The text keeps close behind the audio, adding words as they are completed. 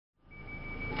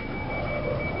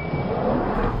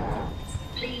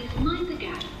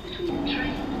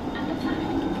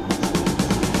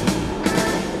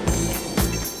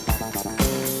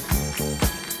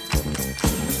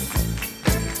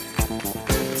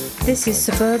This is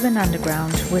Suburban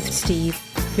Underground with Steve,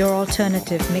 your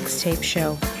alternative mixtape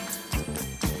show.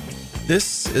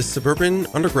 This is Suburban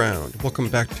Underground. Welcome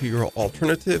back to your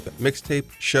alternative mixtape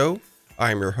show.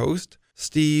 I'm your host,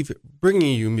 Steve,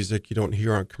 bringing you music you don't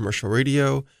hear on commercial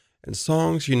radio and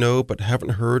songs you know but haven't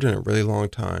heard in a really long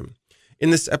time.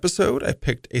 In this episode, I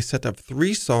picked a set of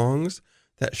 3 songs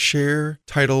that share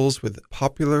titles with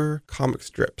popular comic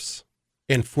strips.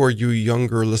 And for you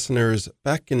younger listeners,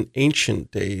 back in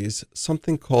ancient days,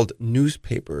 something called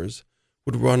newspapers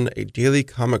would run a daily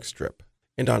comic strip.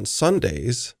 And on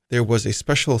Sundays, there was a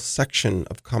special section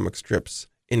of comic strips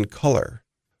in color.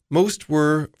 Most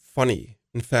were funny.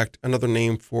 In fact, another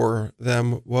name for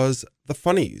them was the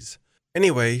funnies.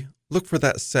 Anyway, look for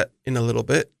that set in a little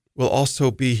bit. We'll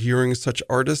also be hearing such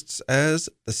artists as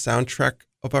the soundtrack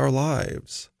of our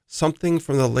lives. Something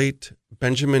from the late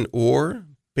Benjamin Orr,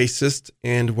 bassist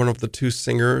and one of the 2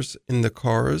 singers in the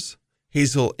Cars,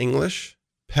 Hazel English,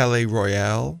 Palais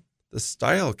Royale, the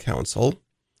Style Council,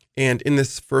 and in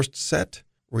this first set,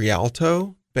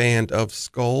 Rialto, Band of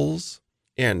Skulls,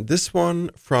 and this one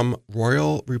from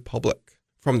Royal Republic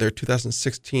from their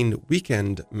 2016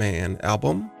 Weekend Man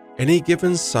album, Any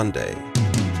Given Sunday.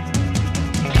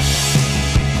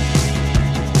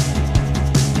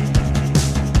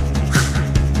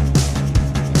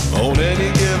 On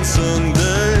any given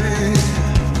Sunday,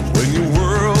 when your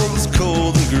world is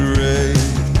cold and gray,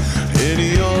 and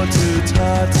you're too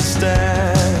tired to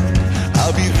stand,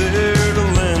 I'll be there to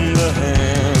lend a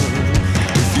hand.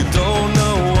 If you don't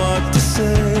know what to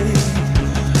say,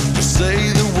 just say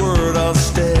the word, I'll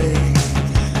stay.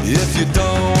 If you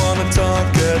don't want to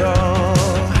talk at all,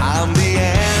 I'm the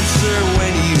answer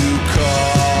when you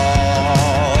call.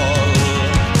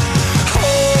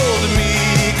 Hold me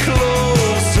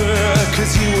closer,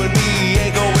 'cause you and me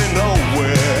ain't going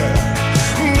nowhere.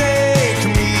 Make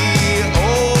me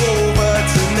over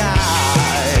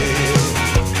tonight.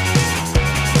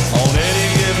 On any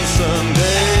given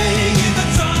Sunday,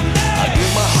 I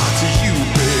give my heart to you,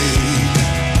 babe.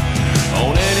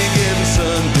 On any given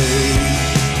Sunday,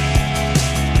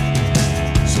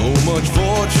 so much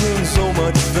fortune, so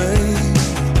much fame,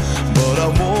 but I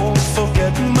won't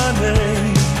forget my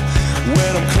name.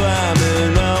 When I'm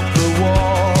climbing up the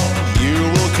wall, you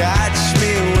will catch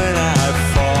me when I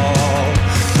fall.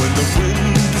 When the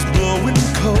wind is blowing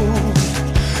cold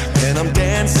and I'm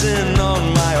dancing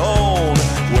on my own,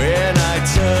 when I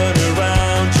turn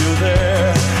around, you're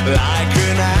there like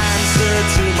an answer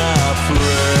to my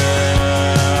prayer.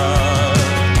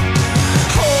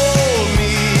 Hold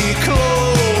me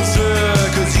closer,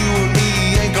 'cause you and me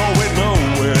ain't going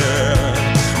nowhere.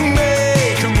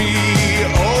 Make me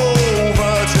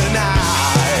over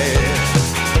tonight.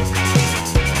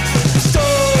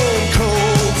 Stone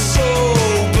cold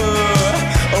sober,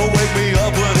 oh, wake me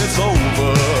up when it's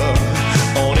over.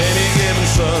 On any given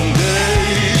Sunday,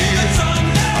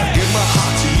 I give my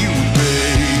heart to you,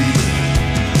 babe.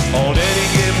 On any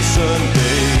given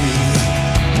Sunday,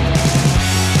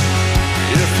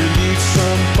 if you need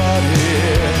somebody,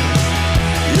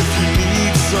 if you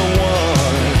need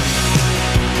someone,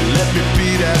 let me be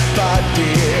that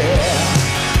body,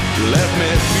 let me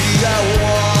be that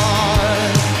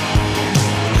one.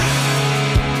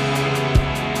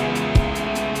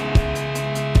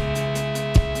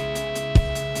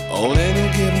 On any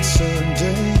given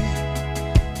Sunday,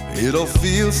 it'll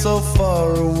feel so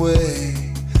far away,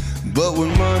 but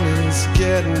when money's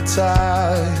getting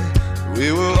tight,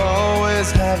 we will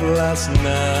always have last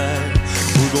night.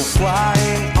 We'll go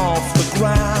flying off the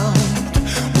ground,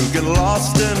 we'll get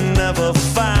lost and never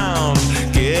found,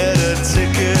 get a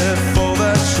ticket for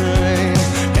that train,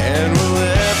 and we'll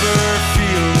never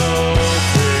feel no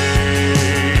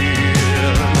pain.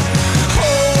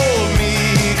 Hold me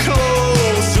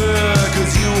closer,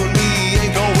 'cause you and me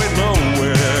ain't going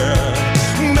nowhere.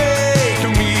 Make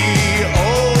me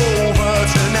over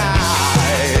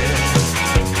tonight.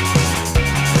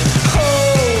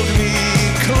 Hold me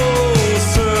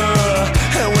closer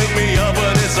and wake me up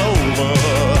when it's over.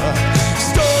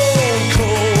 Stone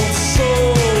cold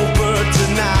sober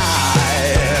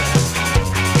tonight.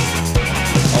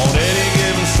 On any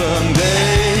given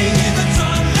Sunday,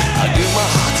 I give my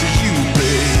heart to you,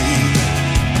 babe.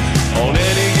 On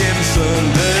any given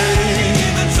Sunday,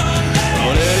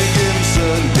 on any given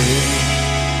Sunday.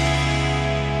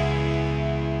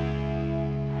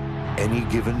 Any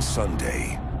given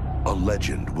Sunday, a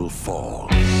legend will fall.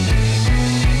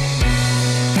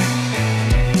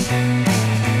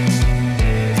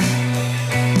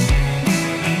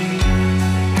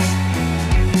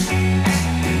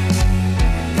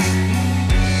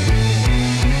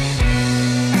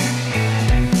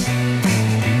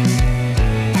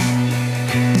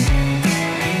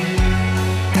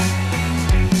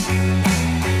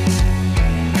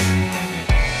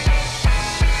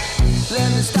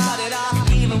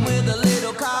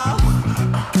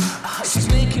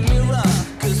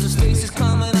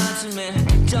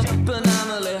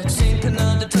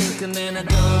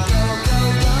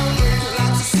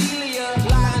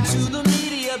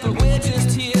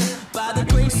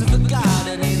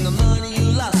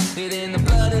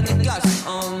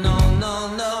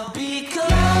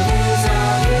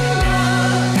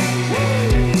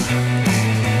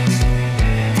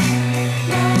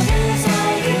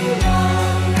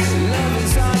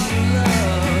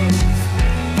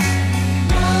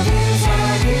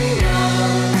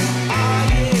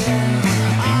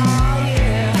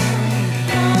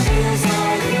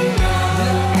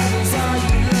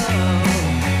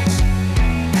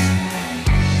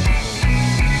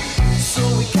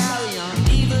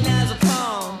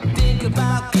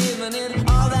 giving it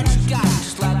all that you got.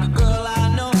 Just like a girl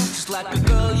I know, just like a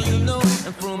girl you know.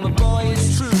 And from a boy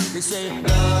it's true. They say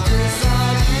love is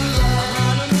all you love.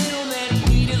 I'm not a middleman,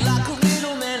 treat it like a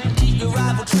middleman. Keep your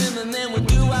rival trim and then we'll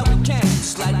do what we can.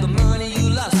 Just like the money you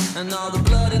lost and all the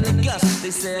blood in the guts.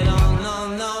 They said oh no,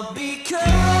 no, because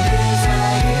love is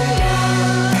all you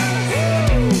love.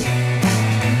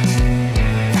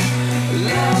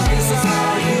 Love is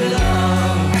all you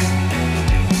love.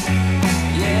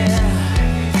 Yeah.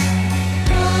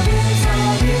 Love is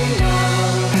all you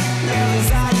love. Love is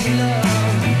all you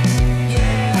love.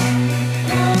 Yeah.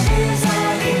 Love is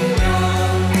all you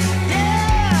love.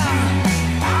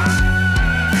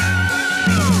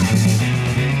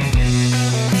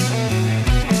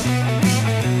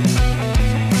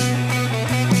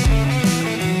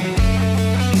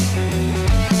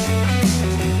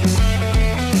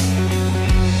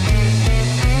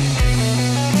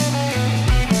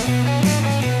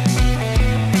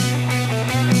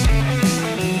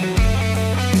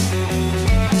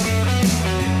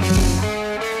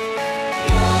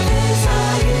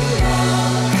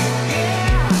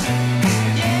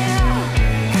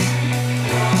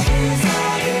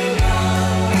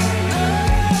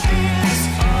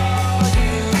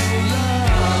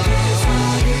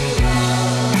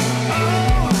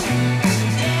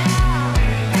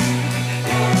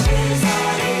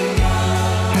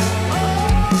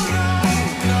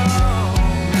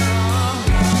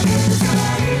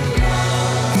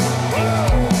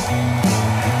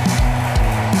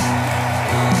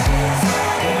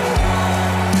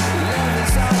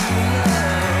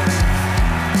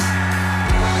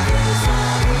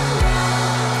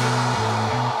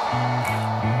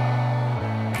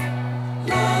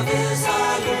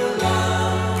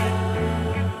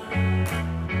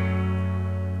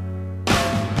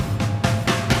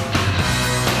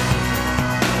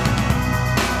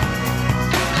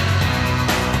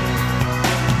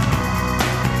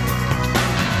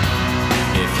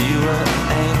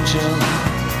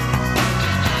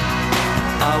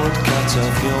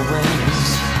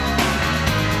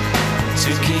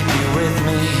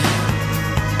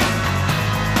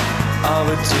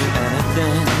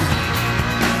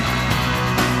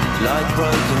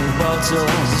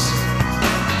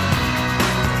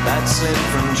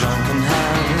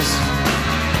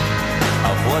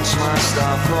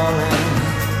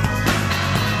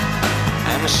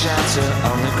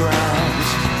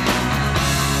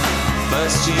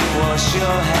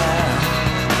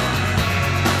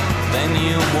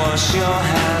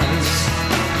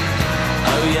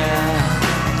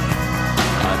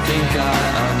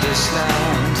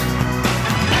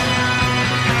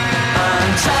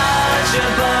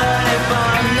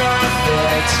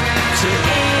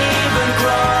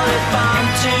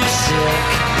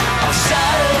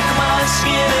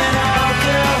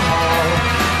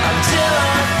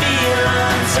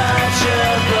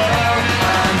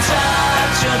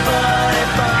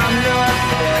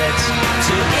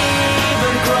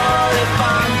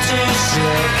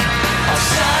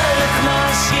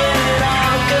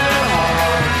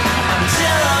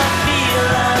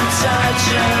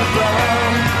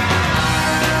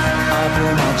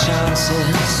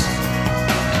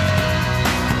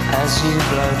 As you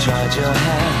blow dried your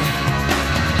hair,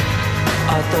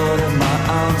 I thought of my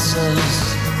answers.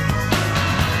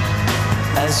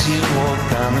 As you walk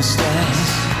down the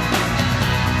stairs,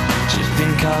 do you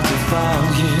think I'll defile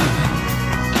you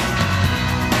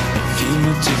if you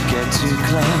were to get too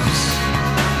close?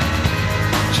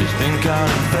 Do you think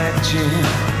I'll infect you?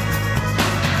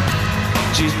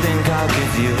 Do you think I'll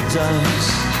give you a dose?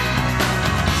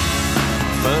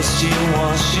 First you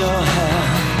wash your hair,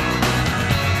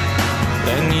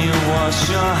 then you wash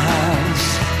your hands.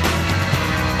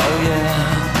 Oh yeah,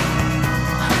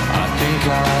 I think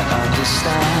I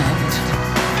understand.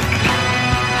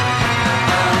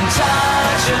 I'm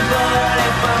touchable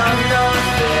if I'm not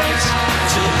fit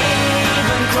to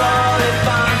even crawl if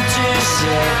I'm too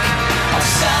sick. I'll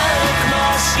soak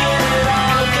my skin in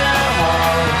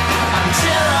alcohol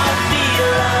until I feel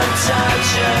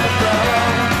untouchable.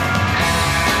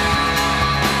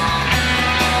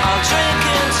 I'll drink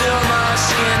until my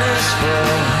skin is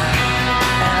full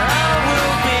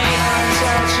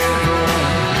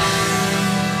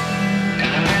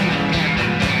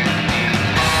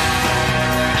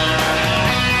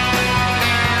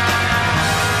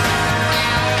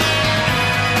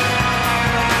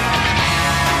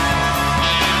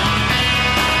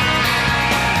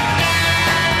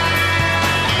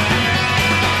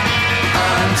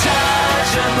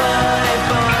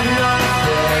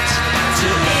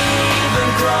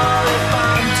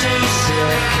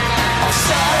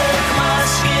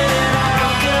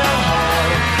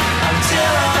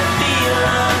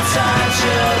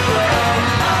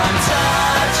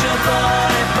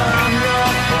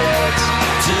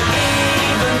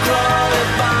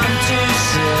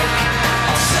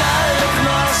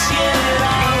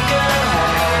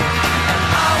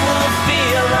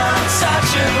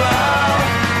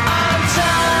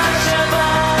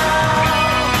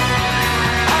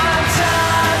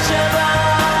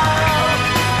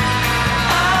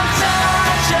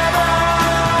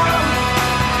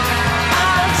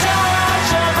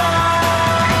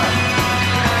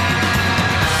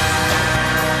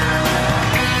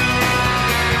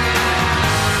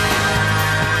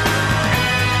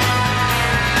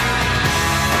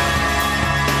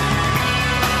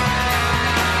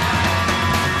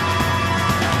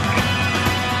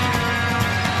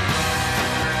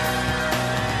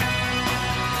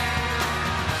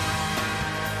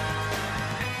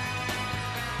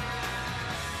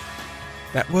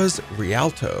That was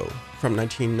Rialto from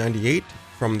 1998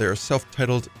 from their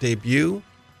self-titled debut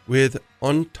with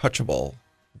Untouchable.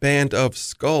 Band of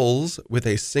Skulls with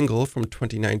a single from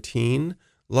 2019,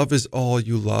 Love Is All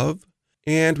You Love.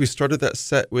 And we started that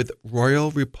set with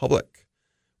Royal Republic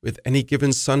with Any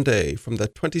Given Sunday from the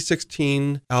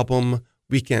 2016 album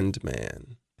Weekend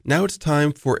Man. Now it's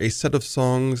time for a set of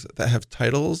songs that have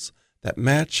titles that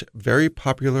match very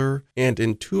popular and,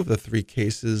 in 2 of the 3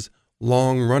 cases,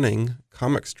 long-running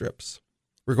comic strips.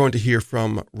 We're going to hear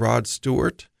from Rod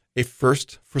Stewart, a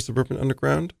first for Suburban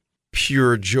Underground,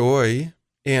 Pure Joy,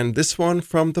 and this one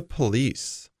from The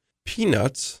Police.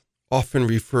 Peanuts, often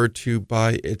referred to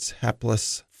by its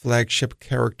hapless flagship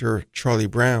character Charlie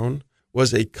Brown,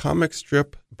 was a comic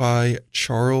strip by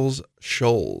Charles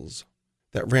Schulz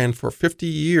that ran for 50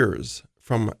 years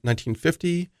from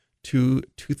 1950 to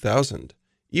 2000.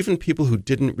 Even people who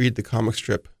didn't read the comic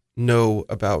strip know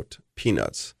about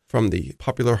Peanuts from the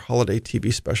popular holiday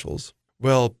TV specials.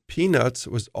 Well, Peanuts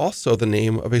was also the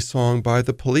name of a song by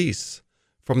The Police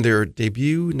from their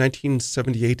debut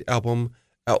 1978 album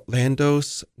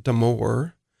Outlandos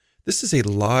d'Amour. This is a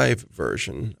live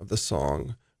version of the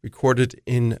song recorded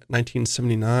in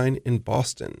 1979 in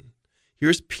Boston.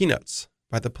 Here's Peanuts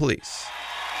by The Police.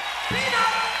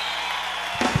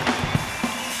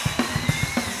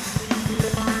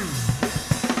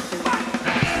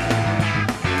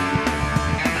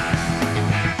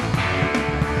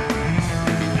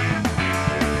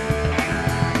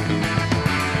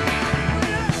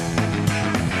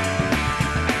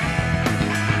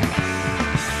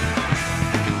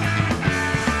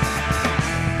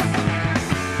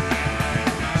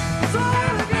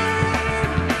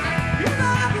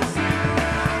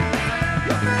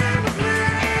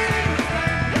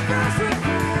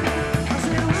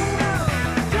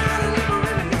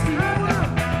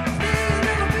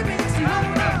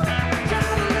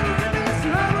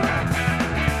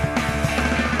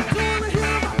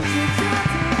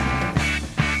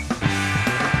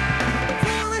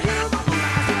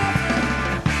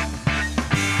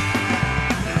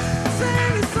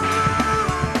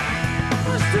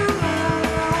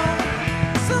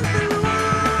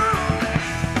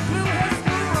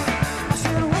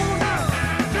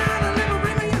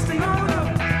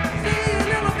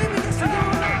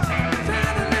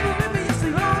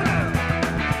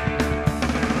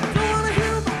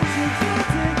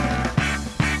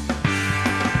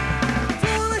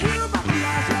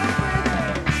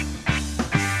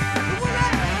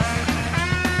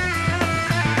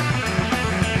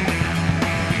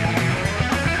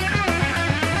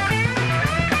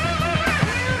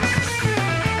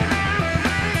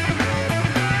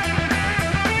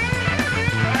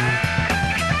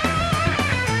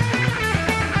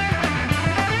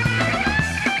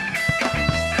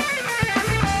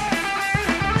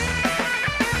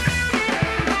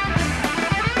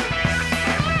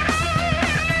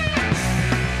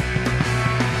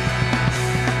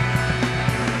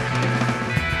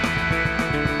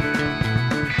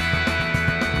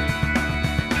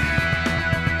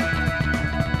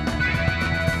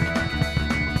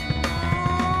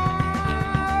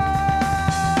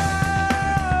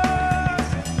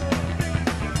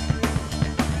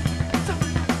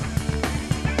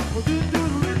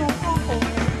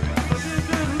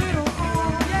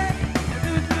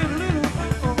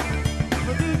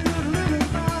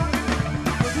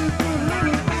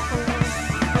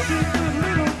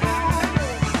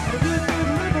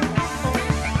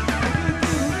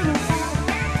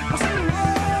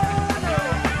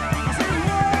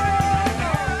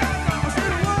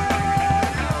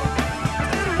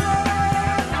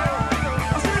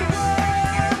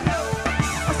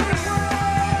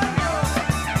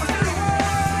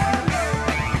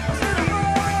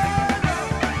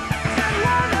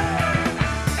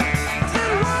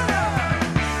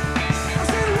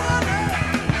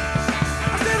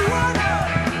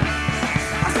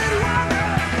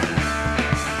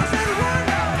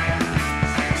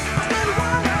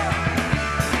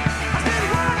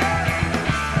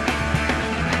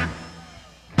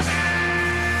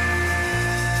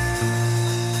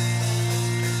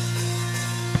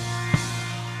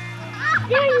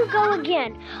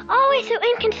 again. Always so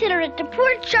inconsiderate to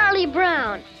poor Charlie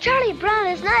Brown. Charlie Brown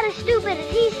is not as stupid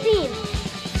as he seems.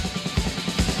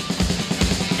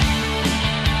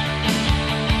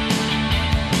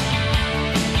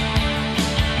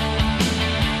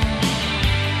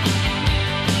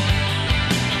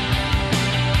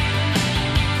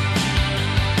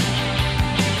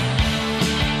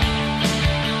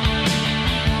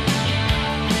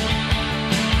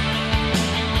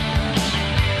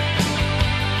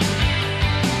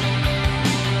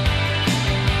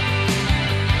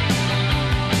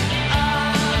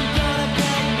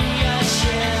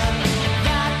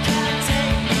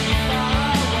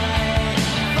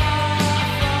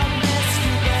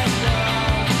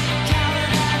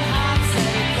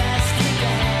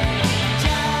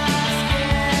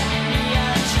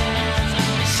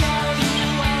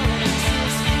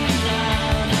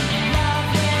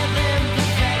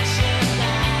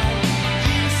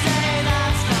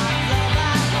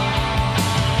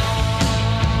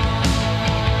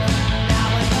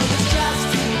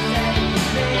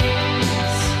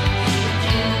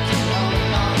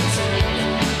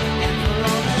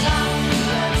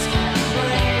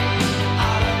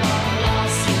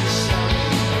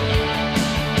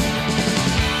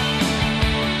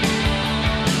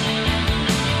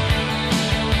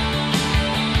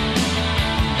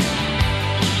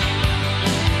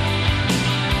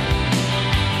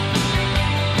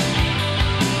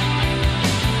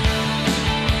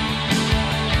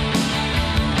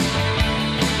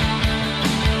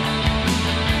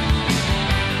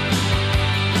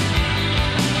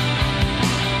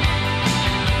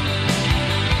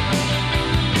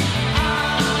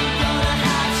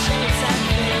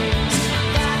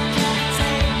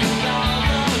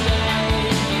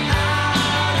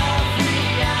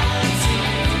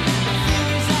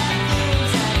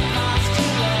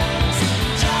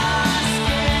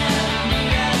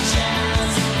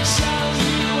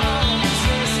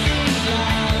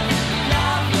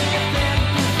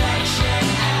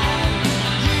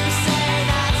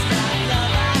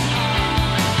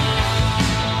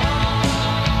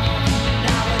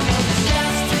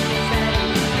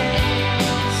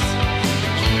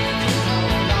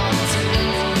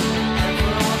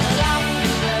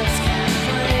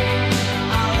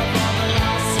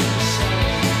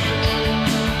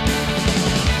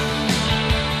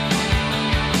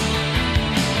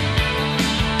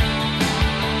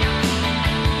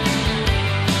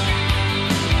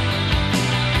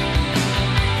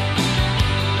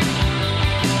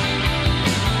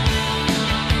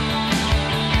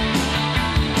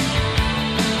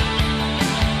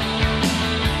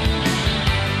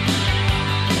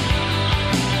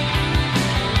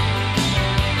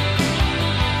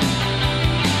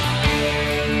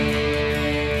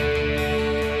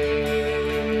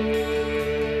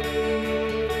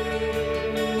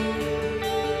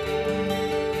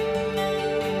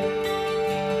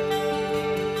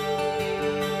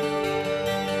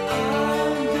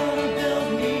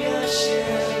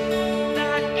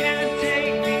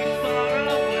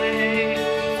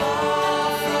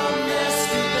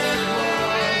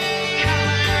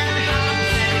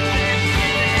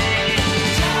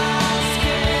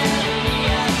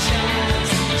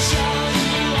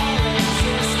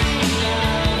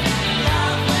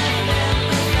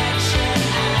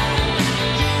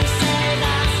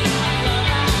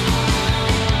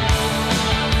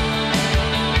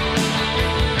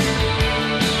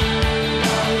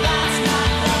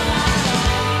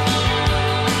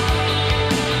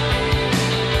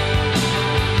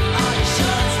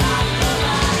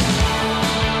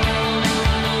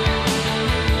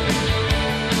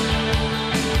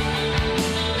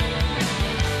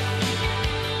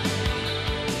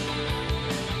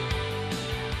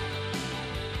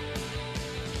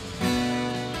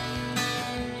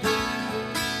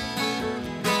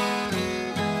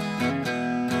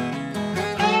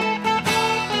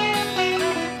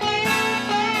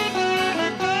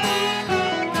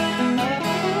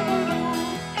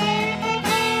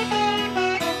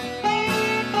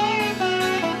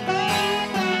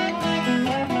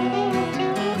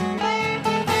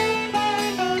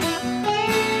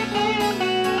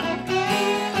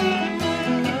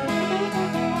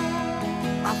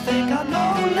 think I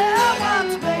know now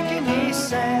what's making me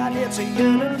sad. It's a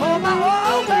yearning for my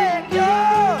old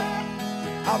backyard.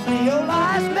 I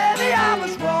realize maybe I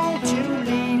was wrong to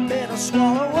leave. Better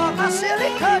swallow up my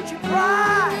silly country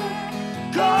pride.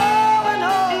 Going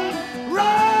home,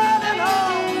 running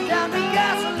home, down to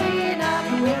gasoline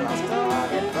alley where I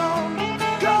started from.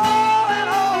 Going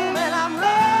home and I'm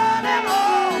running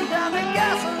home, down to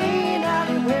gasoline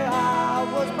alley where I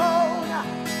was born.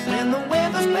 When the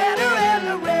weather's better and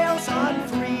the rails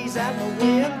unfreeze and the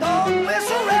wind don't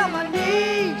whistle around my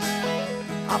knees,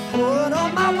 I put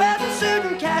on my weather suit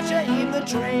and catch a evening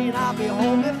train. I'll be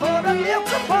home before the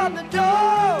milk's upon the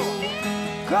door.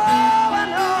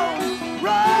 Going home,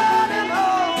 running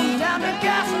home, down to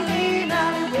gasoline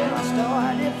alley where I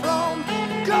started from.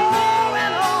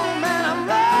 Going home and I'm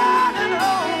running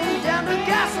home, down to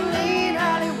gasoline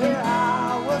alley where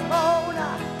I was born.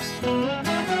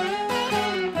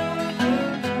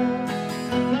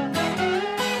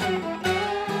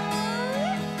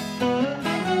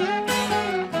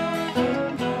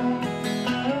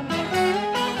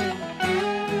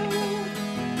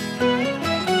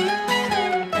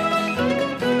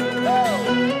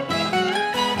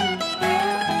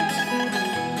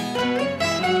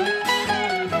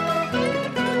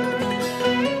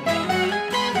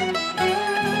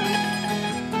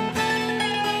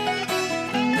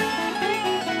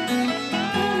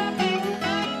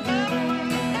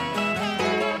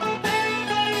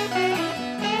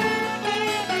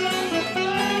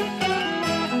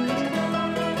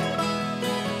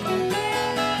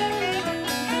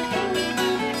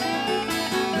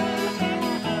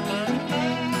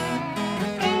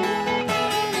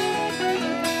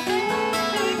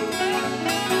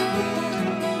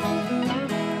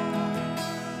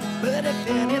 But if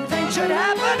anything should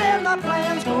happen and my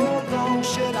plans go wrong,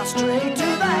 should I stray to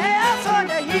the house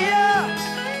under here?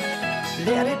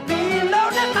 Let it be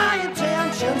known that my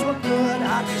intentions were good.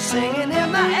 I'd be singing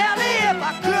in the alley if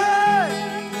I could.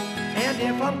 And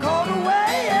if I'm called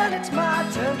away and it's my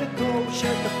turn to go,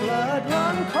 should the blood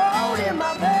run cold in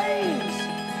my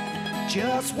veins?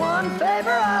 Just one favor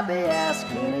I'll be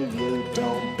asking of you,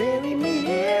 don't bury me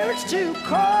here, it's too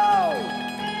cold.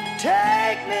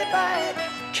 Take me back,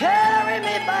 carry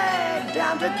me back,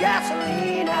 down to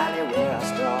gasoline alley where I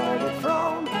started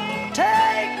from.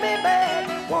 Take me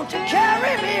back, won't you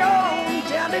carry me home,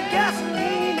 down to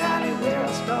gasoline alley where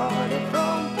I started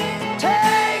from.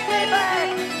 Take me back,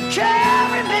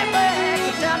 carry me back,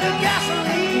 down to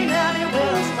gasoline alley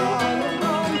where I started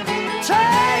from.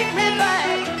 Take me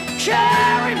back,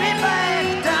 carry me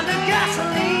back, down to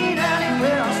gasoline alley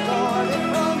where I started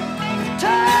from.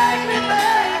 Take me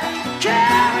back,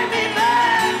 carry me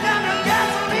back, down to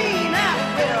gasoline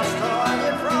alley where I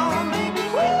started from.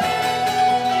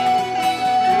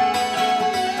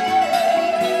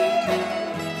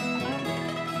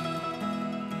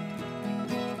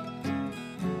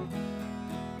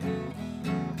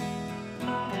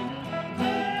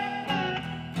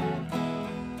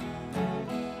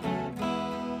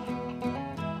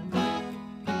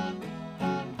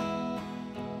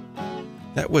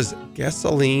 That was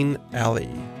Gasoline Alley,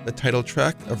 the title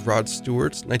track of Rod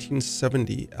Stewart's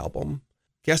 1970 album.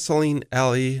 Gasoline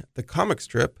Alley, the comic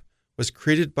strip, was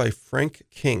created by Frank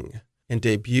King and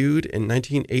debuted in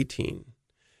 1918.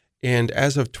 And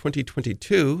as of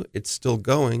 2022, it's still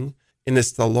going, and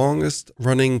it's the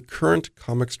longest-running current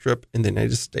comic strip in the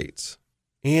United States.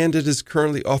 And it is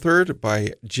currently authored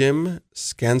by Jim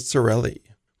Scansarelli.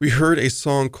 We heard a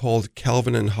song called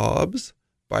Calvin and Hobbes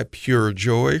by Pure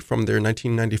Joy from their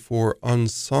 1994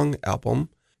 Unsung album.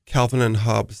 Calvin and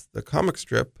Hobbes, the comic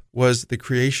strip, was the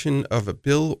creation of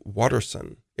Bill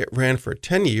Watterson. It ran for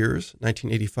 10 years,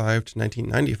 1985 to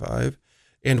 1995,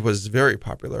 and was very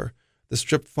popular. The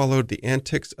strip followed the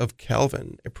antics of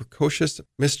Calvin, a precocious,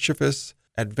 mischievous,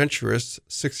 adventurous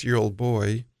 6-year-old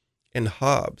boy, and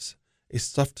Hobbes, a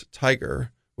stuffed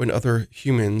tiger when other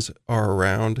humans are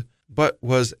around, but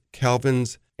was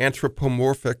Calvin's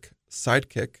anthropomorphic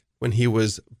sidekick when he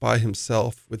was by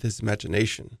himself with his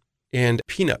imagination, and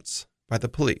Peanuts by the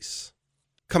Police.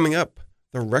 Coming up,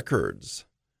 the Records,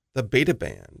 the Beta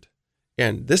Band,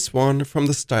 and this one from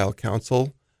the Style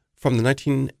Council from the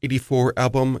 1984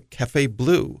 album Cafe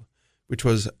Blue, which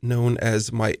was known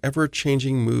as My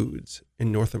Ever-Changing Moods in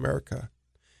North America.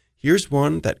 Here's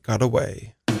one that got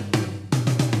away.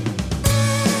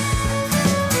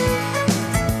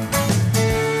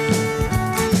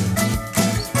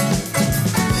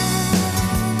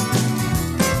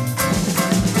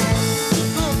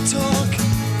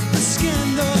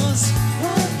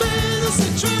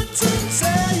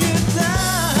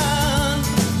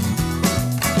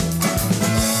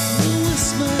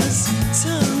 Christmas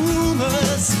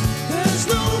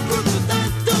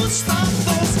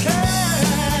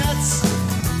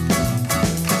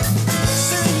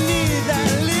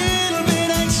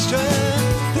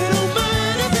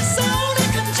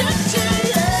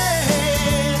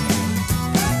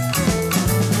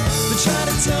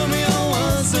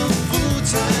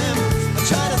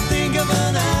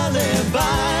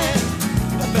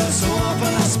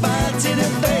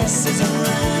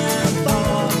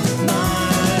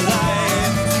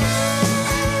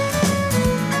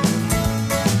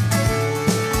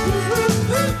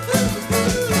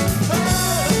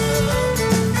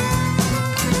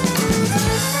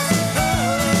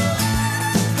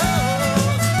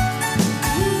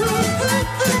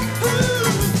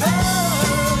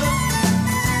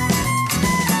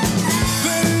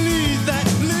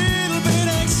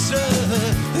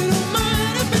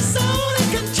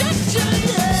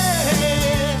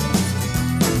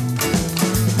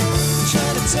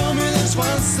tell me this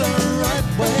was the right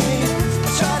way. I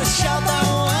try to shout that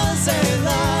was a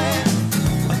lie.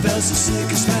 I felt so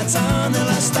sick as fats on the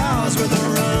last hours with a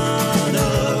runaway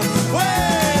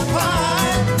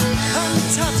pie.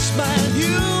 Untouched by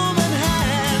human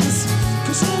hands,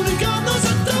 'cause only God knows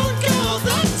I don't go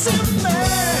that to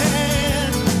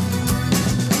man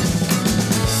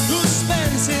who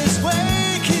spends his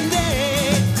waking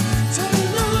day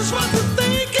telling others what to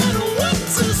think and what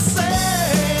to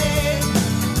say.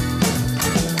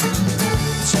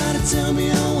 Try to tell me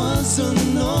I wasn't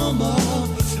normal.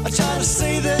 I try to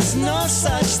say there's no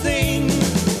such thing.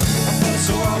 I felt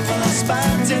so awful I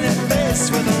spat in the face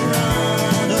with a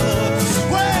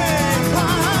runaway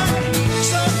pie.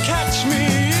 So catch me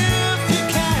if you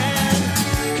can,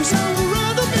 'cause I would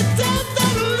rather be dead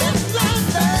than live like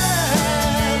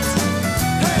that.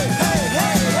 Hey, hey,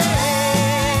 hey, hey.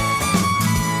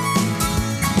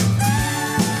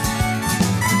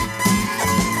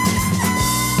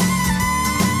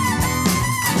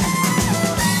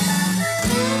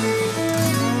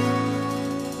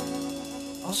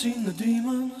 I've seen the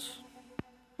demons,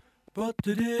 but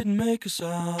they didn't make a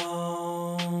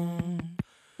sound.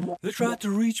 They tried to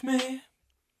reach me,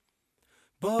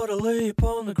 but I lay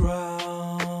upon the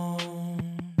ground.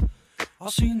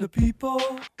 I've seen the people,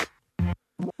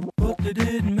 but they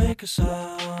didn't make a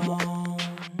sound.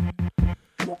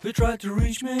 They tried to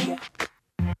reach me,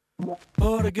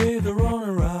 but I gave the run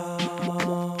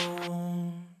around.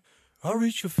 I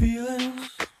reached for feelings,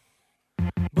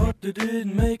 but they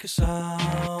didn't make a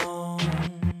sound.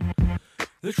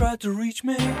 They tried to reach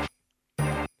me,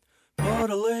 but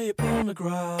I lay upon the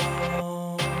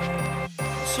ground.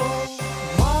 So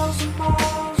miles and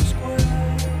miles of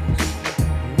squares,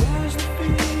 where's the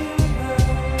feeling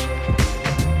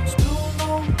there? Still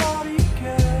nobody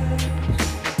cares.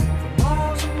 For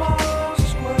miles and miles of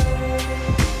squares,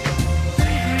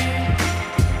 daydream,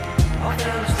 I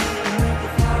fell asleep beneath the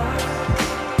flowers.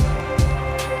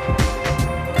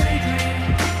 Daydream,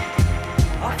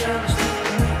 I fell asleep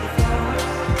beneath the flowers.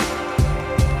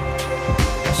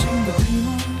 I seen the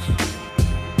demons,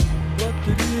 but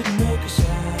they didn't make a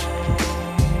sound.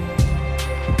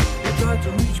 They tried to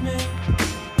reach me,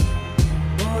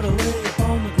 but I lay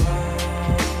upon the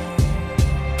ground.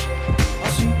 I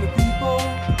seen the people,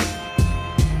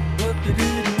 but they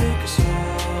didn't make a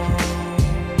sound.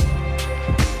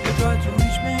 They tried to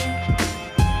reach me,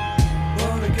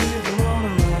 but I gave the run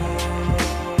around.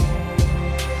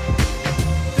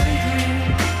 Daydream,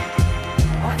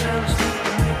 I fell asleep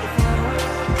beneath the flowers.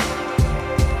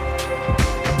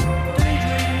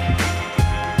 Daydream,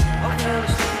 I fell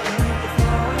asleep beneath the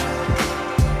flowers.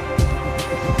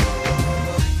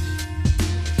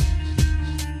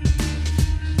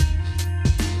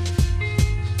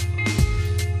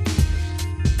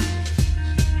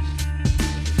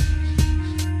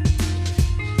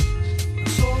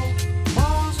 So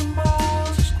miles and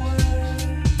miles of squares,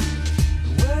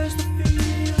 where's the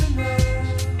feeling there?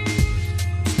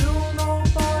 Still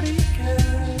nobody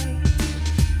cares.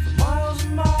 For miles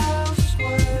and miles of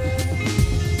squares,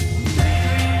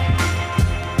 daydream,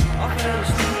 I fell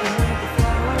asleep beneath the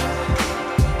flowers.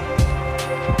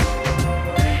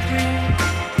 Daydream,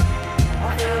 I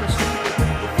fell asleep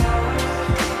beneath the flowers.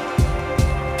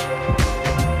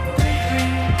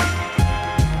 Daydream,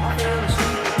 I fell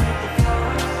asleep beneath the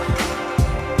flowers.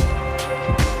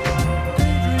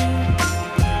 Daydream,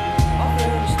 I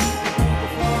fell asleep beneath the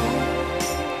flowers.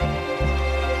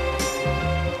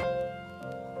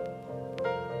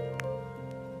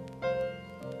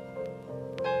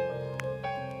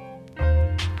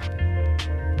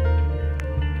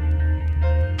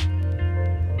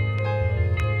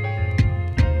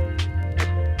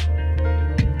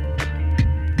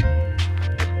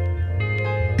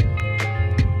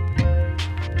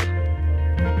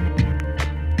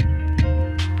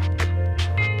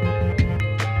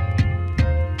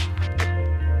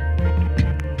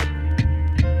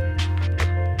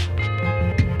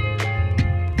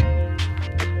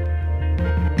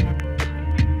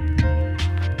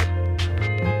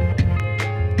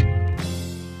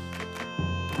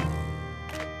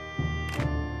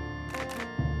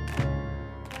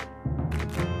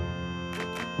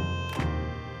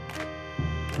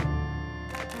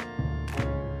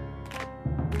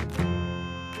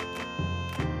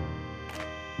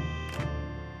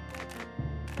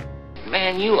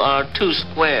 Man, you are too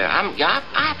square. I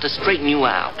have to straighten you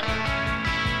out.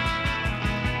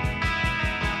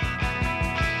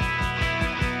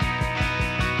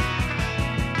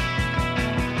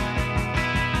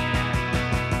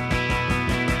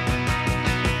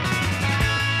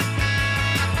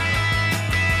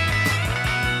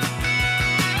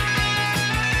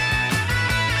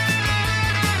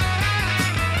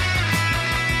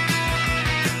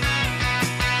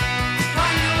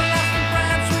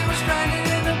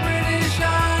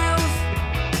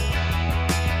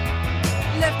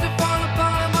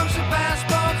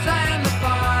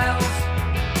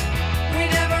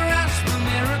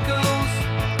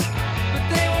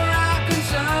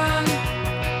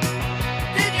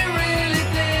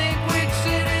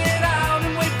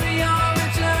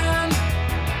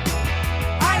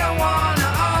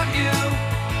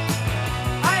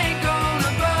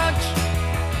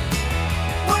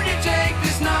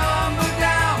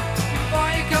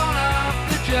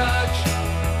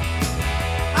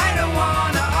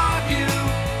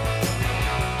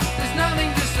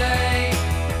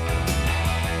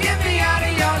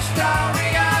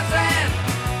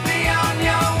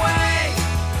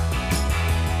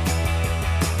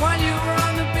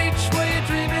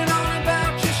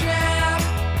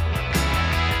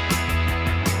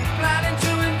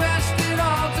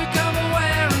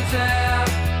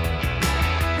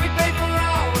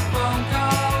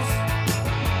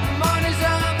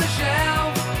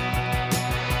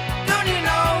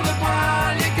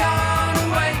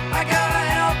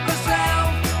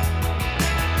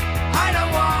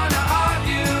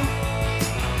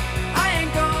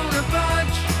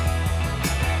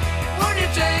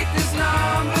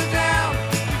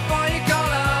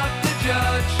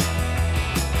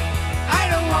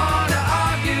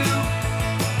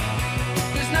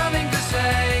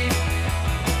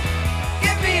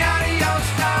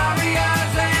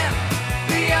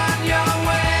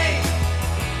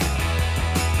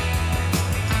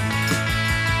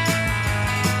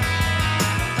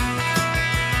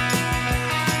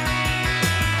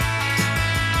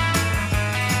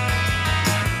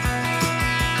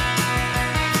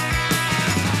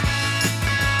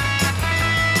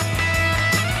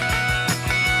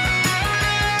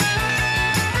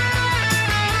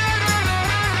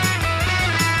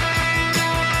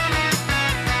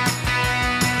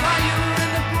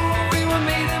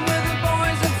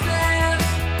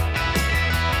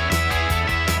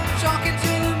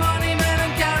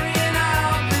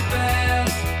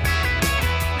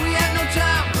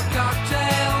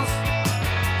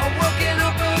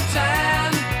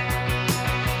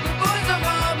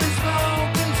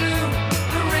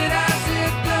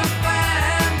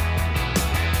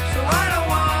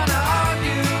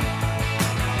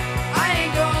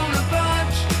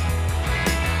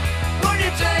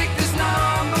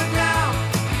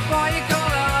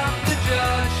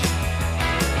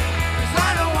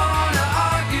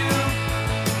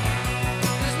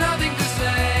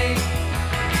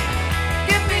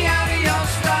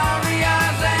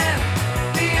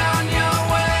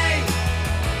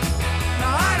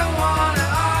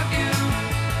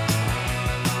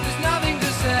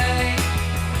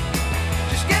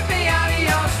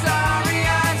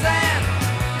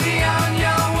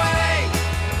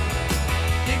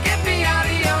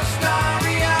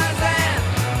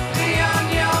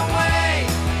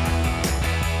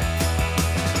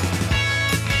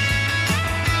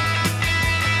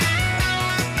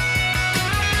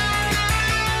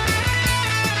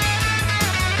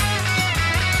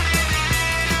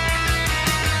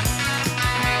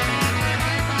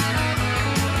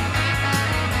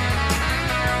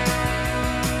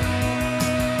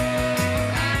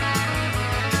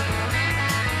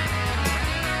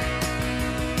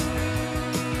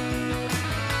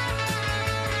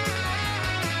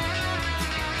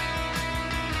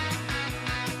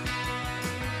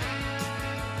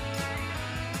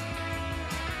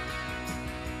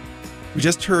 We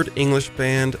just heard English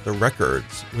band The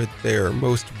Records with their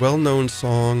most well-known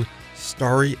song,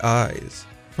 Starry Eyes,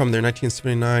 from their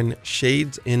 1979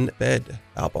 Shades in Bed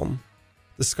album.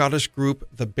 The Scottish group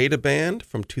The Beta Band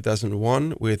from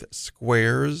 2001 with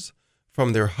Squares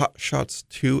from their Hot Shots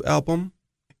 2 album.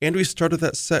 And we started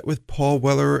that set with Paul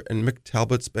Weller and Mick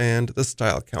Talbot's band The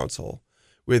Style Council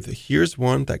with Here's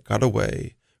One That Got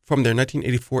Away from their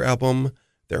 1984 album,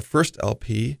 their first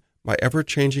LP, My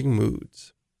Ever-Changing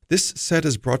Moods. This set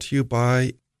is brought to you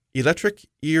by Electric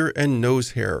Ear and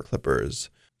Nose Hair Clippers.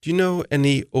 Do you know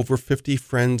any over 50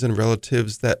 friends and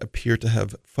relatives that appear to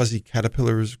have fuzzy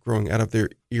caterpillars growing out of their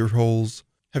ear holes?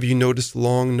 Have you noticed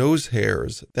long nose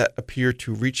hairs that appear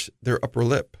to reach their upper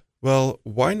lip? Well,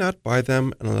 why not buy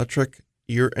them an electric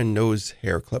ear and nose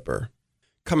hair clipper?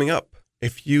 Coming up, a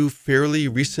few fairly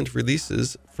recent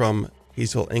releases from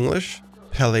Hazel English,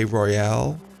 Palais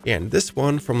Royale, and this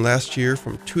one from last year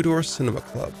from Two Door Cinema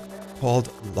Club called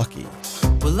Lucky.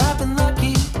 Well, I've been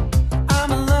lucky,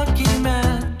 I'm a lucky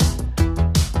man,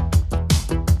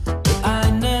 but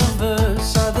I never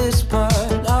saw this part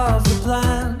of the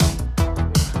plan.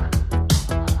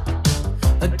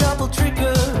 A double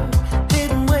trigger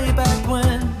hidden way back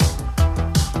when.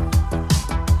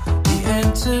 The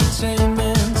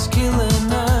entertainment's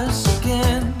killing us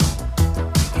again.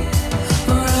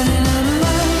 We're running out of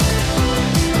luck,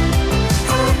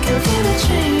 I can feel a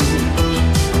change.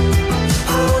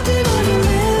 Holding on to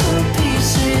little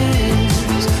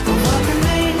pieces of what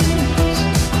remains.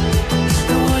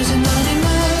 The wars are not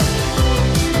enough,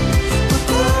 we're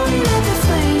blowing out the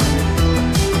flame,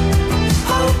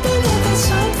 hoping that there's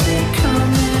something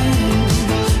coming.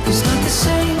 It's not the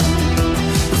same,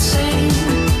 the same,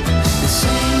 the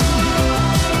same.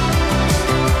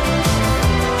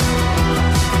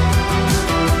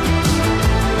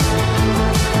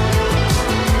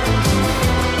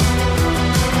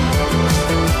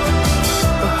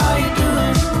 How you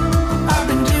doing? I've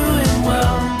been doing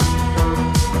well.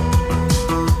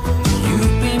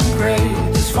 You've been great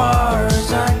as far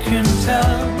as I can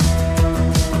tell.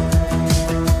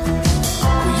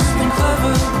 Well, you've been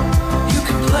clever, you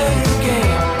can play the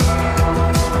game.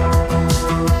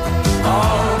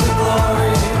 All the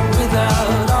glory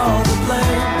without all the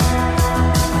blame.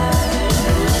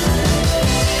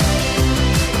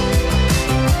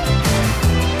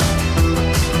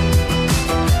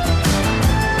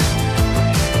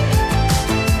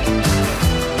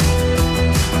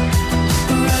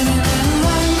 Running out of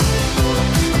light,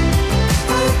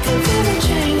 I can feel the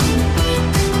change.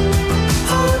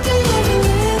 Holding every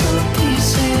little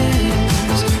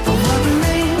pieces of what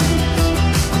remains.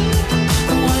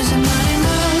 The wars are not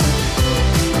enough,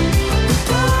 we're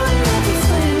blowing out the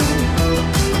flame,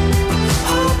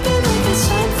 hoping that there's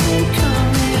something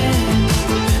coming.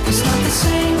 It's not the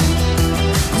same,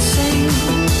 the same,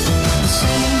 the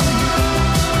same.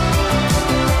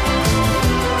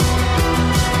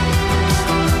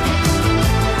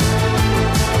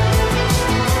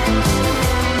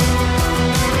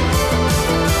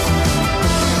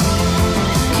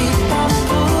 Keep on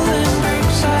pulling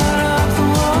bricks out of the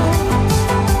wall.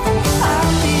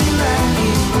 I'll be right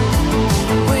here,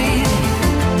 waiting.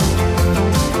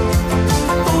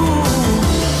 Ooh,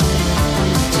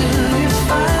 till you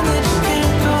find that you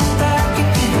can't go back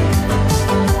again.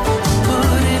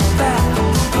 Put it back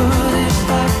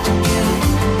together.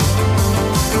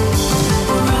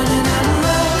 We're running out of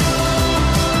love,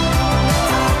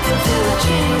 I can feel a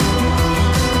change.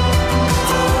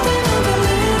 Holding on to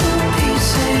little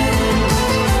pieces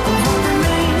of what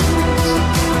remains.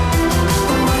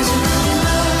 The wars are not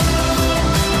enough,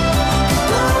 we're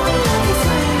blowing out the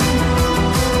flame,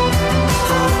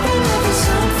 hoping that there's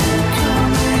something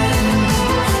coming.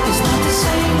 It's not the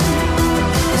same,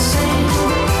 the same,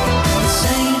 the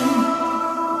same.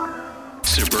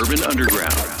 Suburban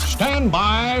Underground. Stand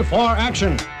by for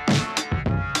action.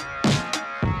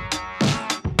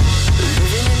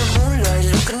 Living in the moonlight,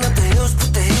 looking at the hills,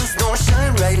 but the hills don't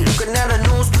shine right. Looking at the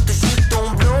nose, but the shit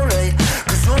don't blow right.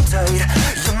 Cause hold tight,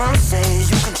 your mom says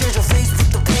you can change your face,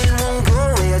 but the pain won't go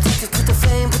away. Addicted to the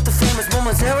fame, but the fame is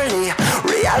momentarily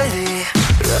reality.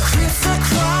 The creeps are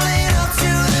crawling up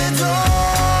to the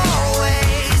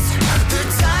doorways.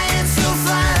 They're dying to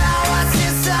find out what's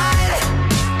inside.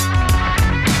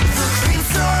 The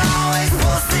creeps are always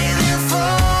posting their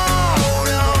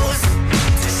photos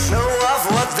to show off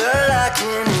what they're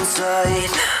lacking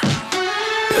inside.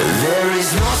 There is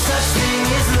no such thing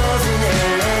as love in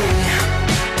LA.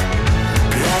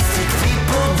 Plastic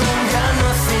people don't got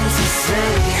nothing to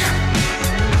say.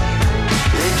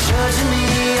 They're judging me,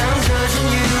 I'm judging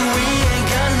you. We ain't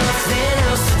got nothing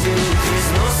else to do. There's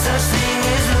no such thing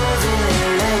as love in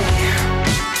LA.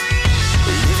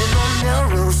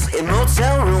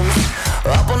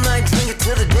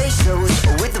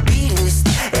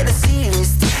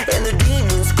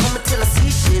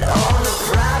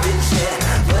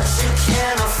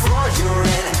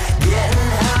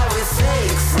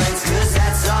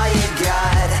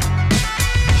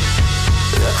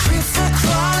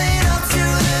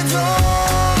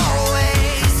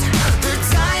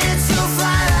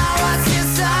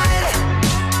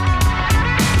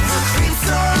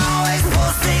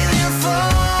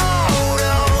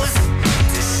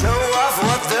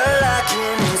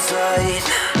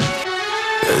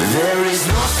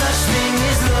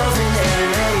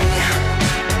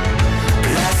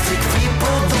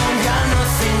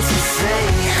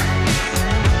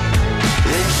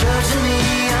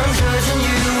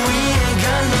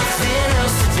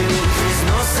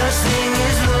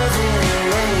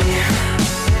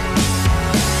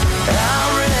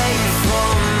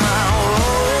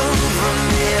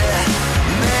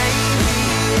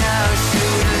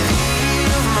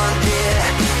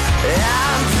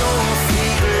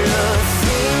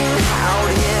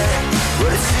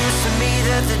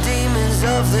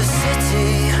 the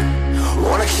city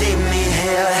wanna keep me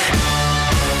here.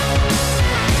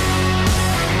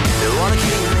 They wanna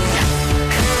keep me here.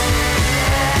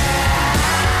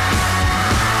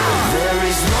 There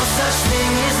is no such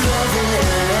thing as love in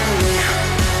LA.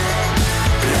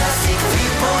 Plastic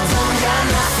people don't got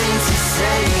nothing to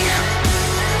say.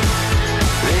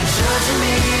 They're judging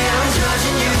me, I'm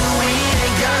judging you. We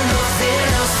ain't got nothing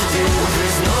else to do.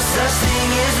 There's no such thing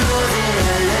as love in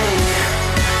LA.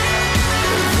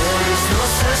 There is no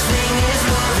such thing as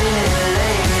love in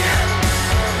LA.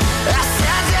 I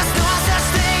said there's no such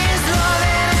thing as love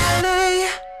in LA.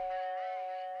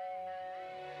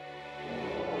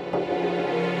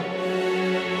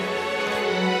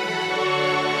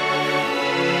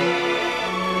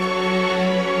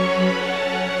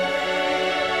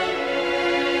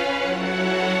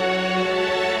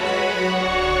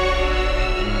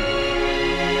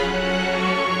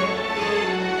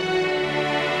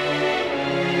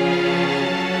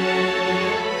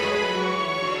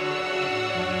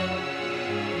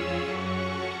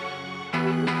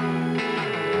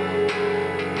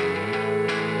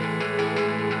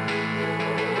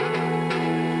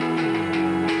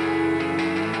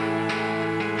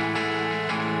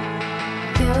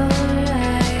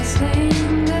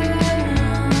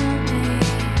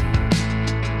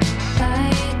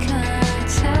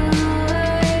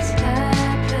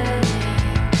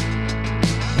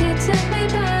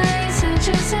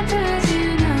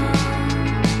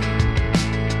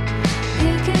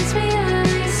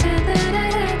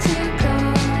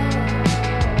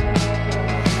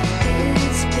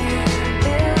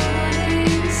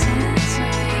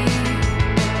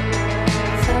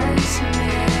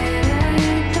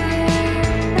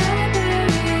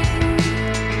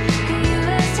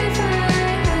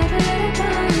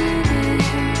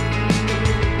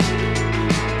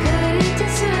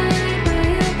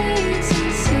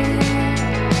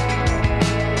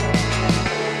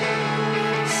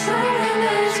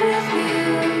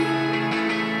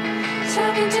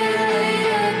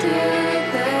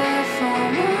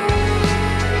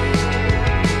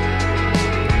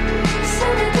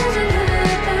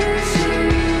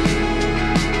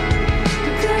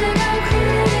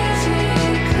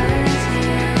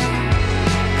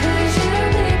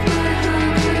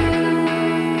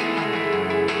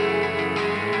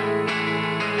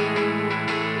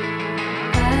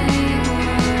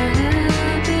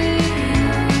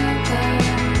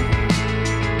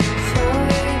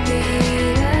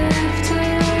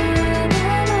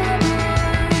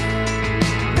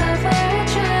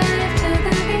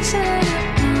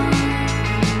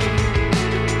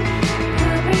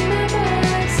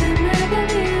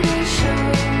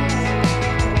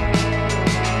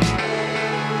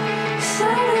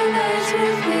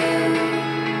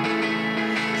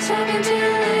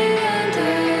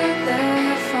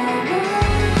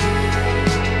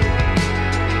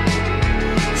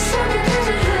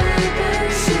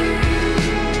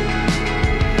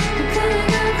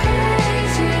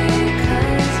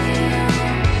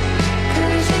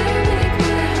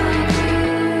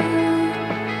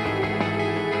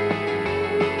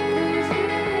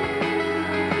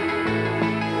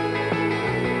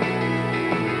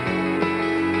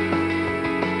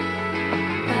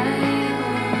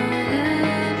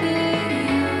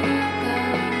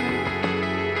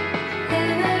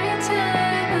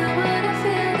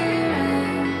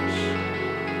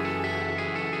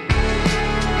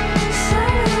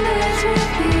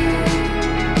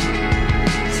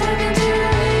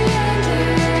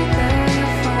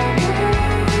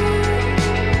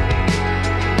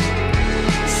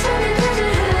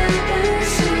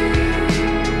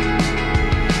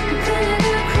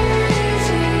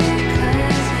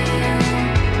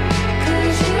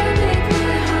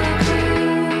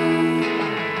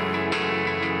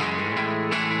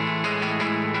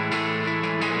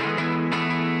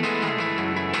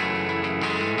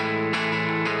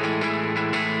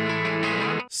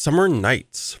 Summer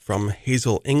Nights from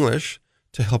Hazel English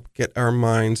to help get our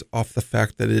minds off the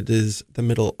fact that it is the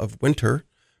middle of winter,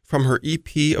 from her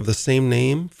EP of the same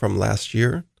name from last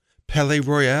year, Palais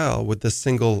Royale with the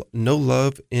single No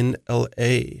Love in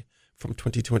L.A. from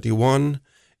 2021,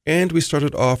 and we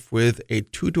started off with a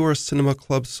Two Door Cinema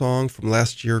Club song from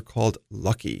last year called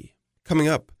Lucky. Coming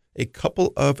up, a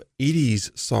couple of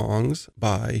 80s songs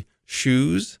by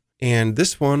Shoes, and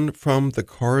this one from the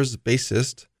Cars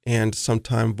bassist and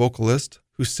sometime vocalist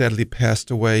who sadly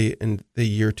passed away in the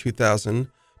year 2000,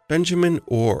 Benjamin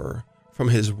Orr, from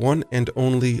his one and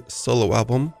only solo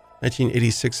album,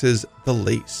 1986's The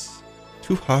Lace,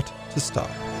 Too Hot to Stop.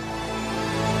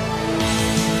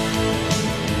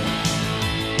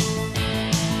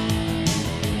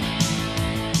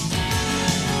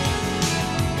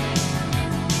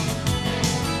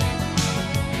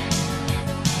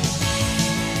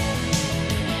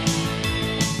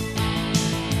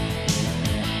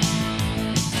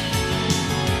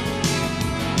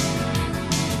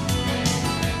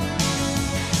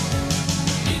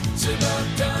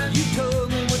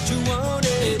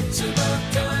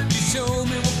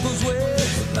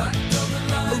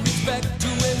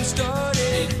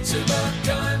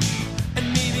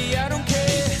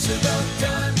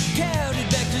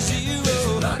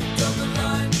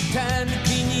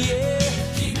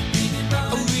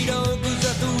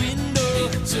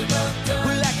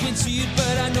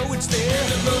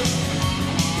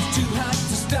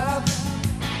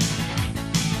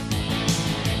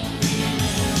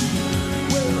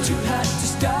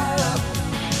 sky up.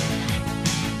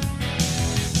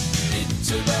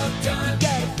 It's about time. You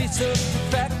gotta be so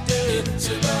perfected. It's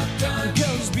about time.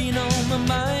 Girl's been on my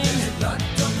mind. There's a lot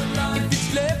on the line. If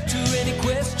it's left to any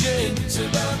question, it's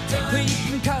about time. You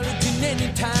can call it in any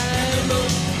time.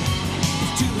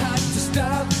 It's too hot to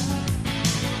stop.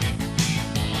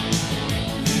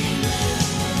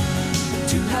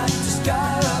 Too hot to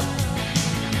start up.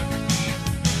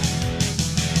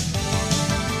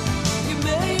 You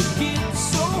make it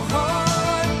so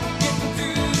hard getting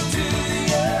through to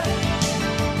you.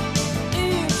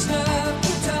 It's not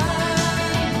the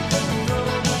time to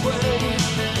throw away.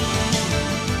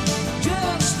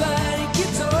 Just like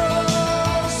it's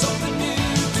all something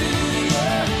new to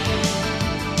you.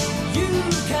 You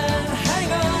can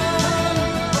hang on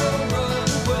or run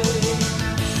away.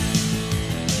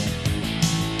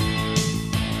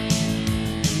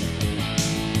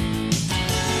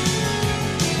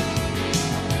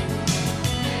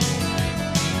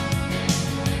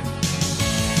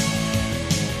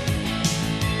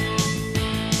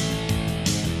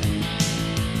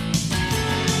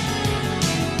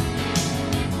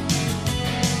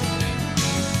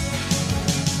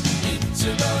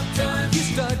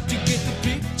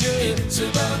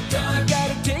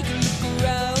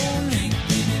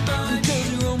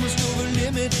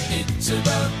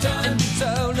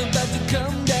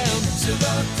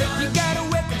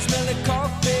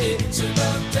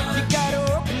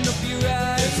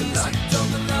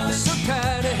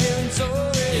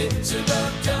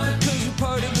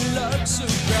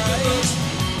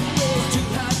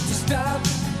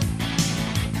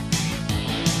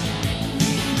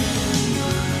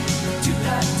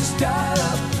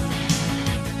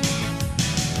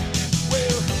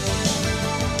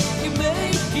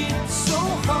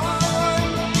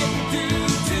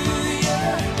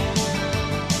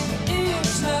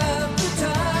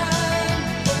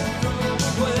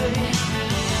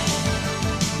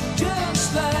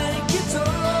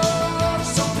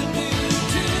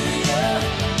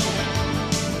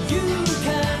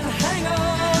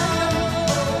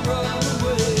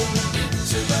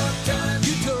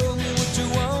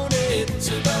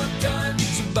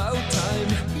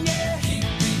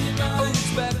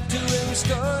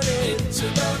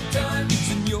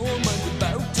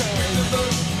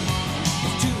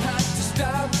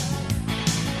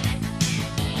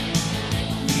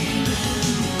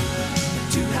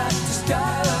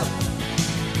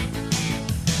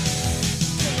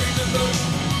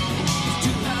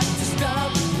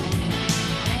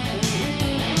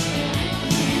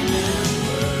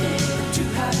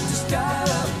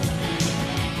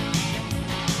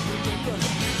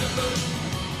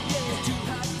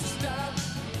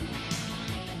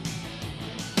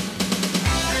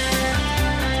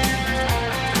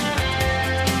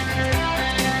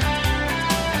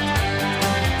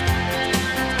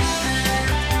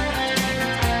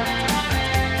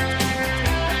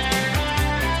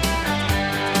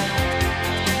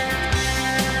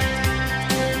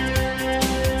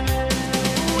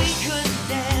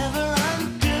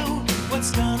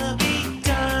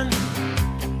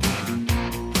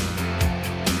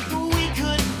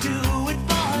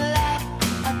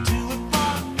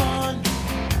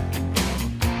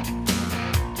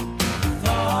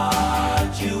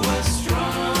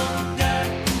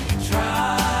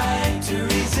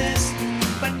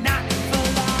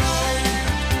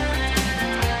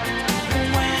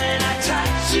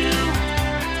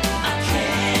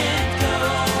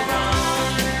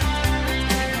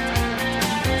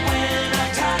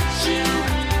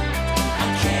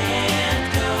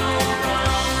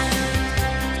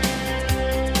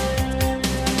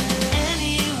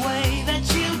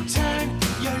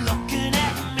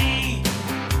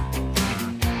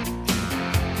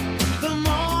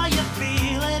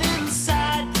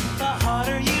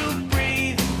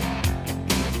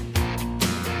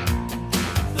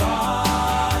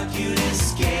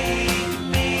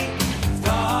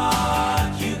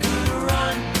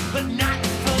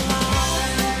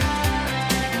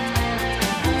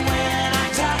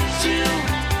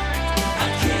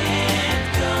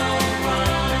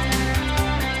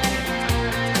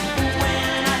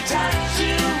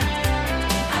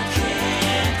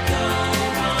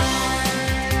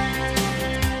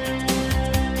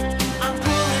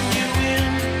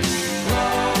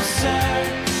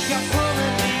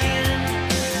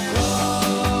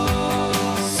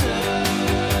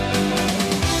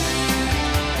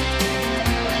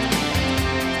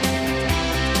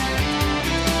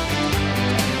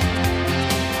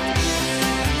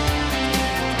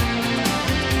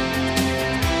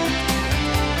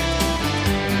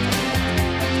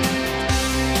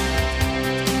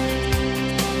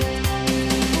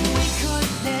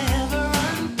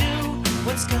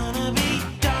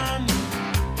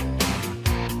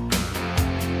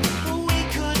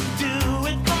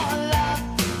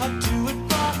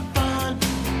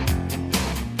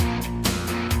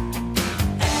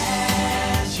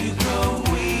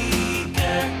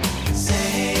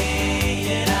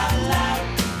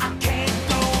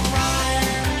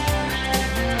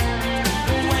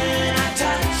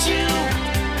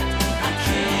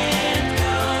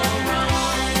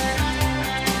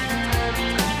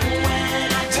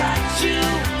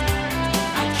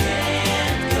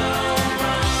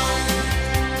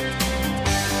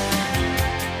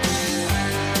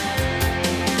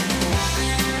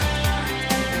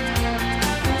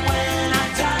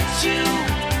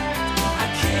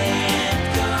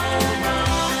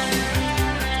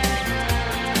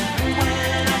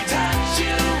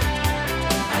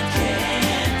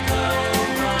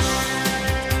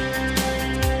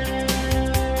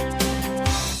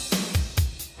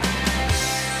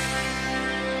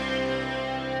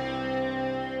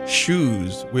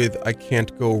 Shoes with I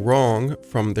Can't Go Wrong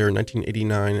from their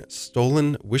 1989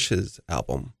 Stolen Wishes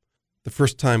album. The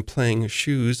first time playing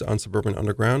Shoes on Suburban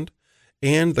Underground,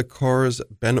 and the Cars'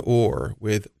 Ben Orr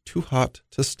with Too Hot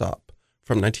to Stop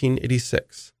from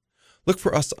 1986. Look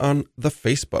for us on the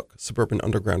Facebook, Suburban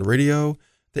Underground Radio,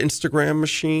 the Instagram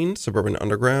machine, Suburban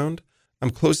Underground.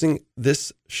 I'm closing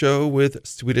this show with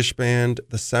Swedish band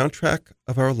The Soundtrack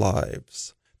of Our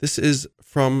Lives. This is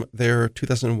from their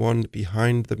 2001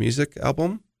 Behind the Music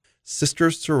album,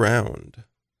 Sisters Surround.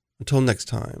 Until next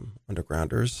time,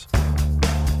 Undergrounders.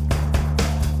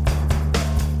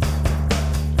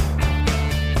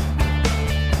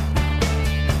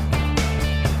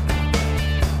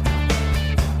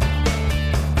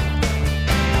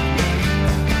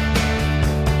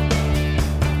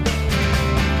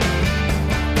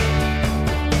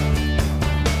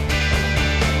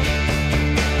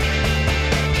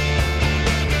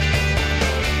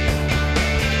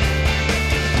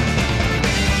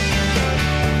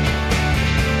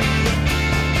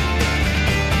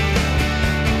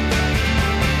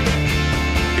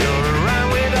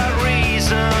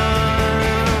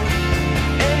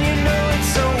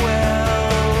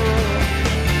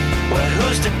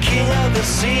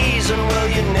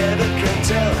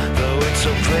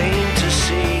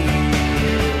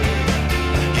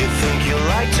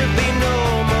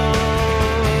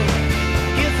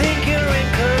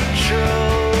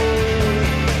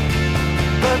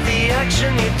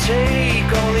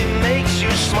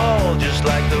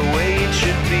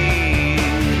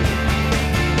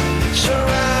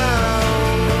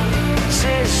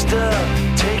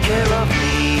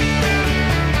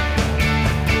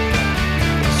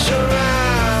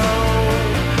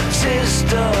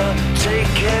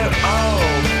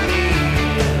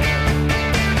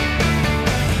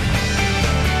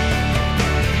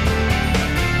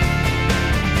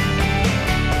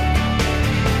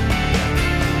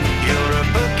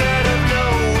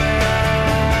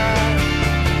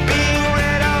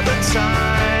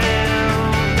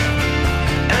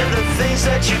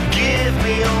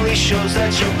 Shows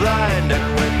that you're blind,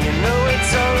 and when you know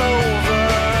it's all over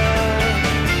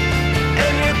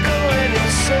and you're going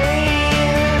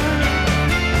insane,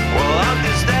 well, I'm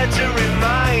just there to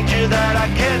remind you that I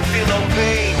can't feel no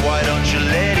pain. Why don't you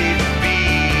let it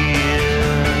be?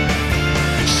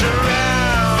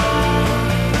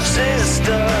 Surround,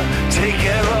 sister, take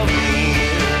care of me.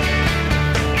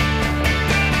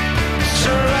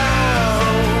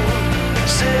 Surround,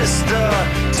 sister,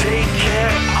 take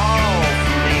care of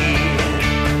me.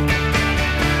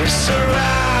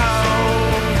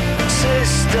 Surround,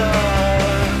 sister,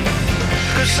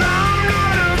 'cause I'm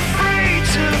not afraid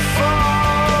to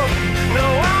fall. No,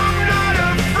 I'm not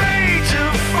afraid to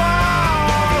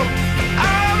fall.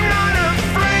 I'm not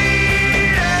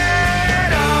afraid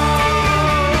at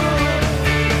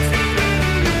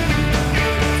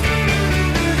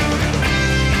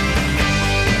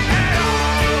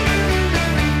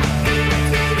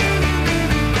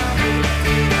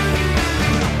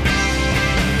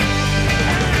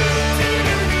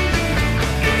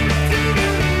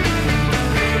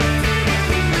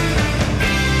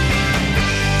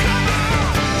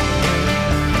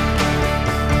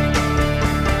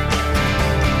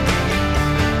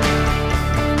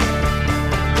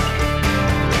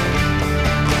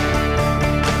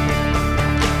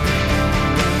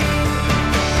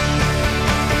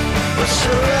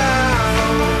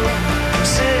surround,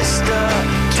 sister,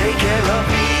 take care of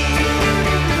me.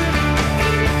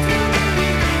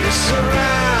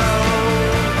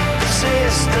 Surround,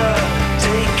 sister,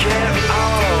 take care of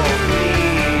me.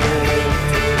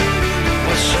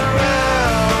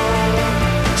 Surround,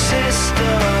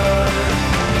 sister,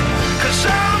 'cause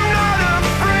I'm not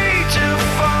afraid to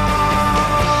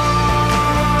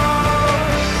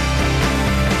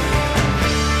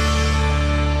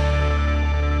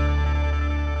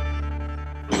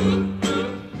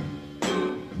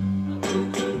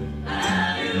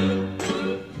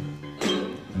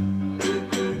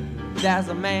There's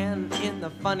a man in the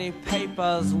funny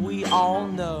papers we all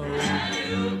know.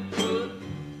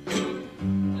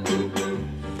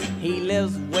 He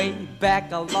lives way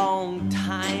back a long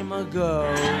time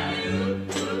ago.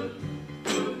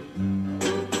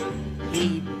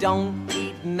 He don't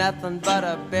eat nothing but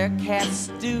a bear cat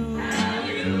stew.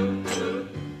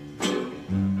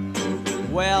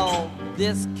 Well,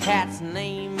 this cat's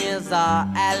name is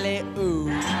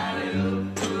Alley-Oo.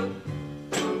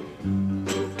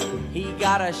 He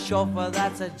got a chauffeur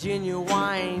that's a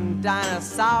genuine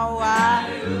dinosaur,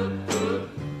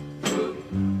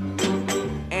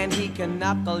 and he can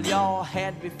knuckle your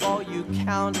head before you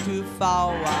count too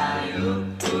far.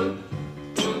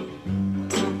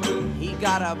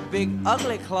 got a big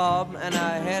ugly club and a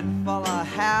head full of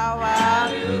hair.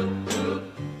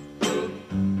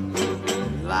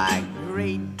 Like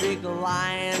great big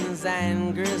lions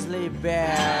and grizzly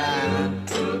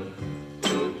bears.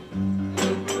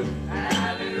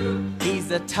 He's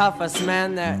the toughest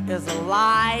man there is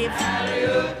alive.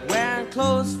 Wearing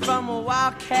clothes from a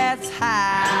wildcat's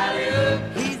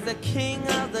hide. He's the king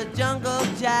of the jungle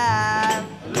jive.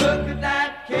 Look at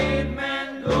that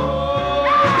caveman go.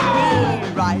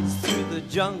 He rides through the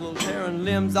jungle tearing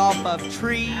limbs off of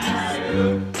trees.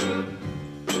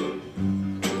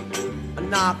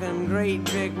 Knocking great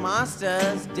big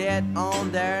monsters dead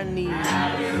on their knees.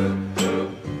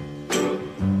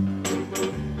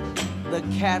 The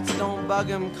cats don't bug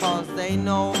him cause they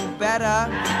know better.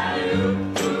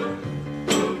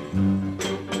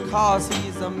 Cause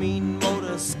he's a mean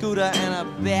motor scooter and a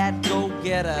bad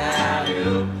go-getter.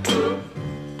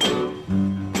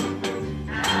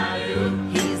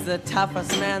 He's the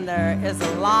toughest man there is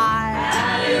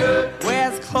alive.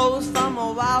 Wears clothes from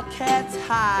a wildcat's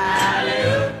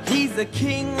hide. He's the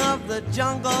king of the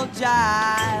jungle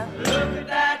jive. Look at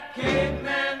that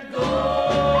caveman go.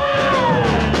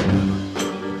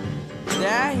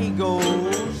 There he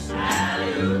goes.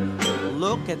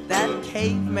 Look at that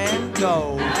caveman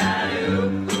go.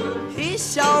 He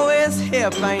sure is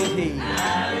hip, ain't he?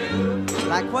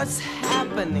 Like what's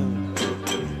happening?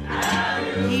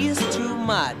 He's too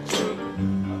much.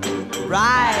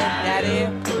 Ride, daddy,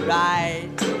 ride.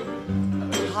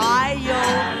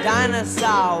 Hi-yo,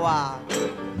 dinosaur.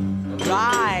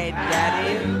 Ride,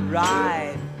 daddy,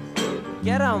 ride.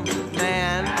 Get 'em,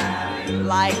 man.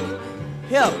 Like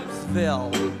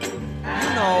Hipsville. You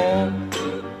know.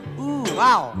 Ooh,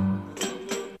 wow.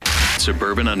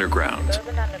 Suburban Underground.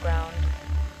 Suburban Underground